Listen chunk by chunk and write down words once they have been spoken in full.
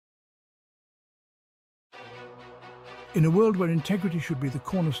In a world where integrity should be the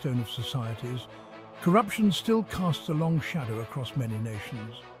cornerstone of societies, corruption still casts a long shadow across many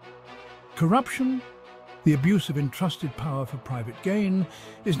nations. Corruption, the abuse of entrusted power for private gain,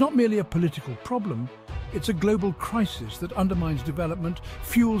 is not merely a political problem, it's a global crisis that undermines development,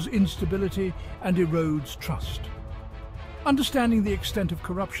 fuels instability, and erodes trust. Understanding the extent of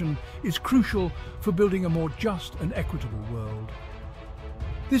corruption is crucial for building a more just and equitable world.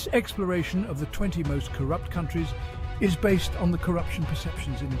 This exploration of the 20 most corrupt countries is based on the Corruption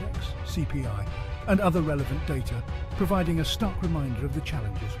Perceptions Index, CPI, and other relevant data, providing a stark reminder of the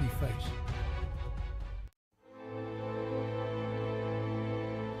challenges we face.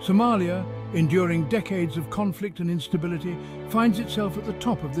 Somalia, enduring decades of conflict and instability, finds itself at the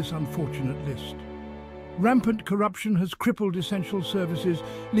top of this unfortunate list. Rampant corruption has crippled essential services,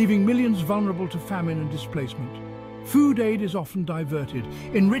 leaving millions vulnerable to famine and displacement. Food aid is often diverted,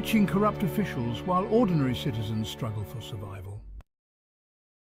 enriching corrupt officials while ordinary citizens struggle for survival.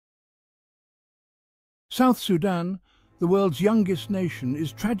 South Sudan, the world's youngest nation,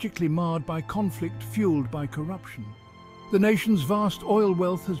 is tragically marred by conflict fueled by corruption. The nation's vast oil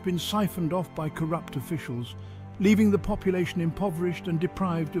wealth has been siphoned off by corrupt officials, leaving the population impoverished and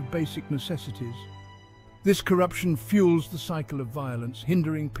deprived of basic necessities. This corruption fuels the cycle of violence,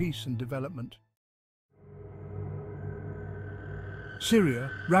 hindering peace and development. Syria,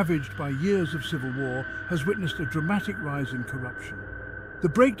 ravaged by years of civil war, has witnessed a dramatic rise in corruption. The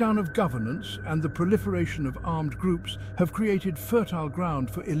breakdown of governance and the proliferation of armed groups have created fertile ground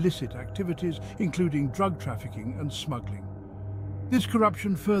for illicit activities, including drug trafficking and smuggling. This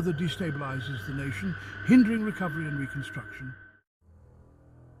corruption further destabilizes the nation, hindering recovery and reconstruction.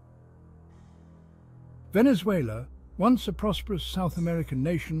 Venezuela, once a prosperous South American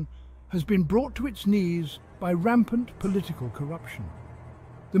nation, has been brought to its knees by rampant political corruption.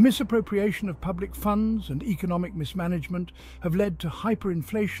 The misappropriation of public funds and economic mismanagement have led to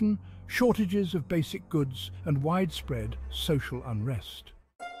hyperinflation, shortages of basic goods, and widespread social unrest.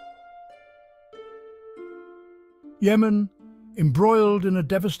 Yemen, embroiled in a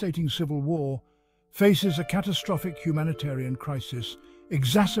devastating civil war, faces a catastrophic humanitarian crisis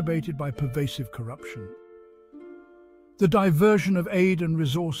exacerbated by pervasive corruption. The diversion of aid and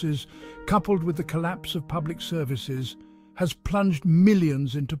resources, coupled with the collapse of public services, has plunged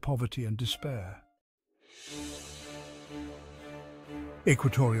millions into poverty and despair.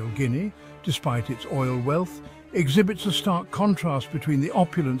 Equatorial Guinea, despite its oil wealth, exhibits a stark contrast between the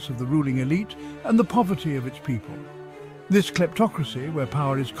opulence of the ruling elite and the poverty of its people. This kleptocracy, where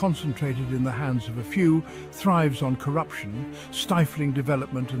power is concentrated in the hands of a few, thrives on corruption, stifling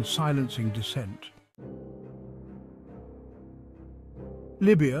development and silencing dissent.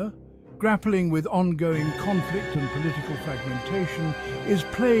 Libya, grappling with ongoing conflict and political fragmentation, is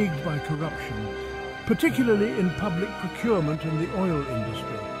plagued by corruption, particularly in public procurement and the oil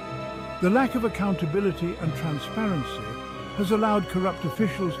industry. The lack of accountability and transparency has allowed corrupt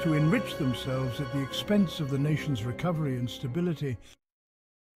officials to enrich themselves at the expense of the nation's recovery and stability.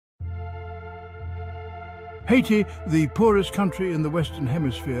 Haiti, the poorest country in the Western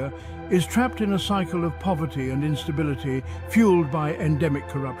Hemisphere, is trapped in a cycle of poverty and instability fueled by endemic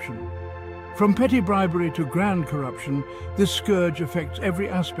corruption. From petty bribery to grand corruption, this scourge affects every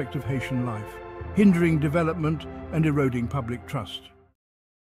aspect of Haitian life, hindering development and eroding public trust.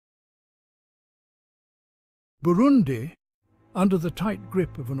 Burundi, under the tight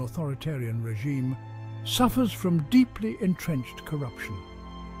grip of an authoritarian regime, suffers from deeply entrenched corruption.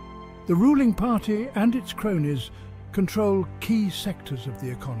 The ruling party and its cronies control key sectors of the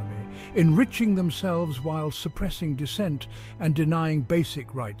economy, enriching themselves while suppressing dissent and denying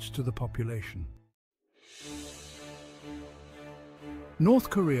basic rights to the population. North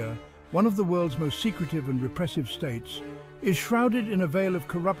Korea, one of the world's most secretive and repressive states, is shrouded in a veil of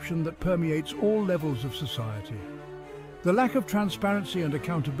corruption that permeates all levels of society. The lack of transparency and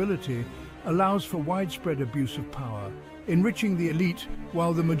accountability allows for widespread abuse of power, enriching the elite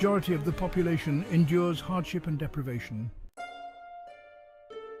while the majority of the population endures hardship and deprivation.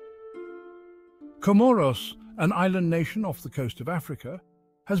 Comoros, an island nation off the coast of Africa,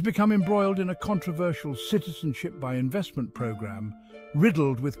 has become embroiled in a controversial citizenship by investment program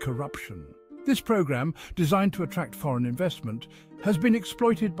riddled with corruption. This program, designed to attract foreign investment, has been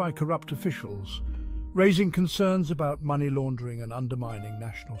exploited by corrupt officials, raising concerns about money laundering and undermining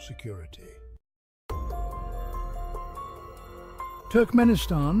national security.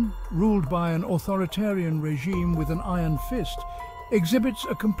 Turkmenistan, ruled by an authoritarian regime with an iron fist, exhibits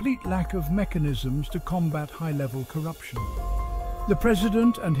a complete lack of mechanisms to combat high-level corruption. The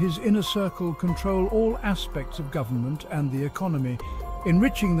president and his inner circle control all aspects of government and the economy,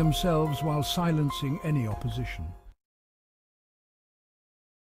 enriching themselves while silencing any opposition.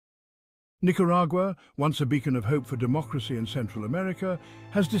 Nicaragua, once a beacon of hope for democracy in Central America,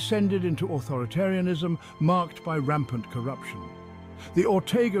 has descended into authoritarianism marked by rampant corruption. The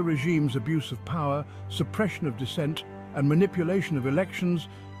Ortega regime's abuse of power, suppression of dissent, and manipulation of elections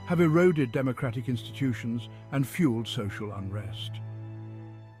have eroded democratic institutions and fueled social unrest.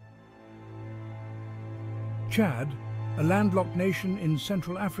 Chad, a landlocked nation in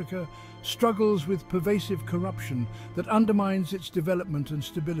Central Africa, struggles with pervasive corruption that undermines its development and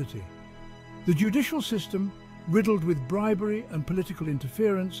stability. The judicial system, riddled with bribery and political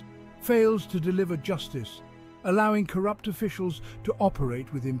interference, fails to deliver justice, allowing corrupt officials to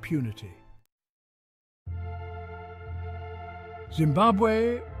operate with impunity.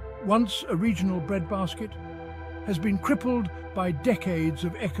 Zimbabwe, once a regional breadbasket, has been crippled by decades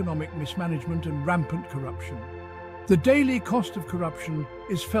of economic mismanagement and rampant corruption. The daily cost of corruption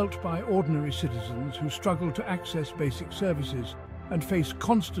is felt by ordinary citizens who struggle to access basic services and face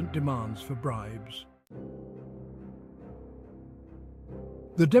constant demands for bribes.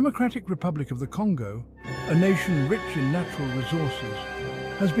 The Democratic Republic of the Congo, a nation rich in natural resources,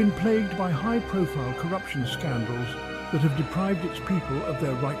 has been plagued by high-profile corruption scandals that have deprived its people of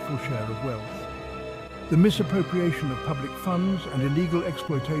their rightful share of wealth. The misappropriation of public funds and illegal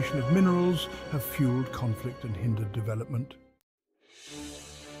exploitation of minerals have fueled conflict and hindered development.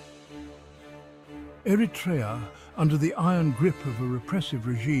 Eritrea, under the iron grip of a repressive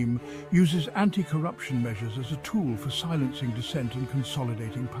regime, uses anti-corruption measures as a tool for silencing dissent and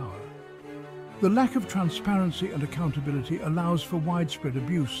consolidating power. The lack of transparency and accountability allows for widespread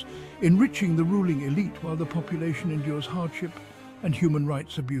abuse, enriching the ruling elite while the population endures hardship and human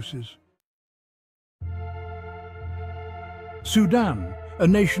rights abuses. Sudan, a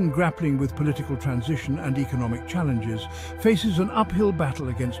nation grappling with political transition and economic challenges, faces an uphill battle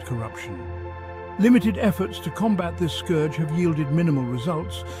against corruption. Limited efforts to combat this scourge have yielded minimal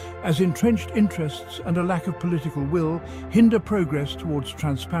results, as entrenched interests and a lack of political will hinder progress towards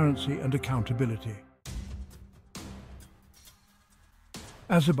transparency and accountability.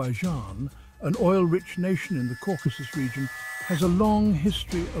 Azerbaijan, an oil-rich nation in the Caucasus region, has a long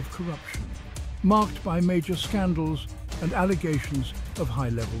history of corruption, marked by major scandals and allegations of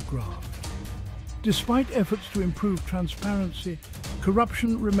high-level graft. Despite efforts to improve transparency,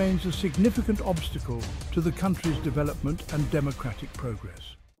 corruption remains a significant obstacle to the country's development and democratic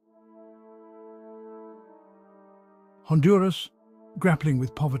progress. Honduras, grappling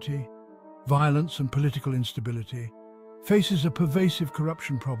with poverty, violence and political instability, faces a pervasive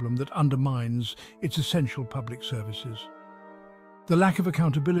corruption problem that undermines its essential public services. The lack of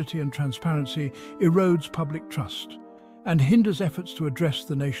accountability and transparency erodes public trust and hinders efforts to address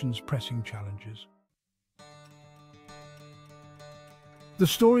the nation's pressing challenges. The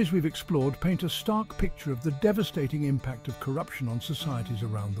stories we've explored paint a stark picture of the devastating impact of corruption on societies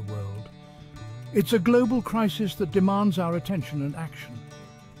around the world. It's a global crisis that demands our attention and action.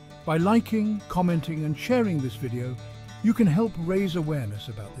 By liking, commenting and sharing this video, you can help raise awareness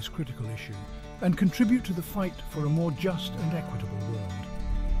about this critical issue and contribute to the fight for a more just and equitable world.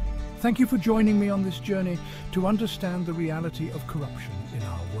 Thank you for joining me on this journey to understand the reality of corruption in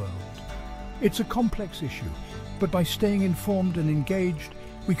our world. It's a complex issue, but by staying informed and engaged,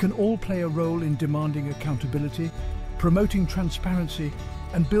 we can all play a role in demanding accountability, promoting transparency,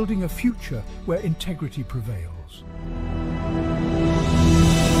 and building a future where integrity prevails.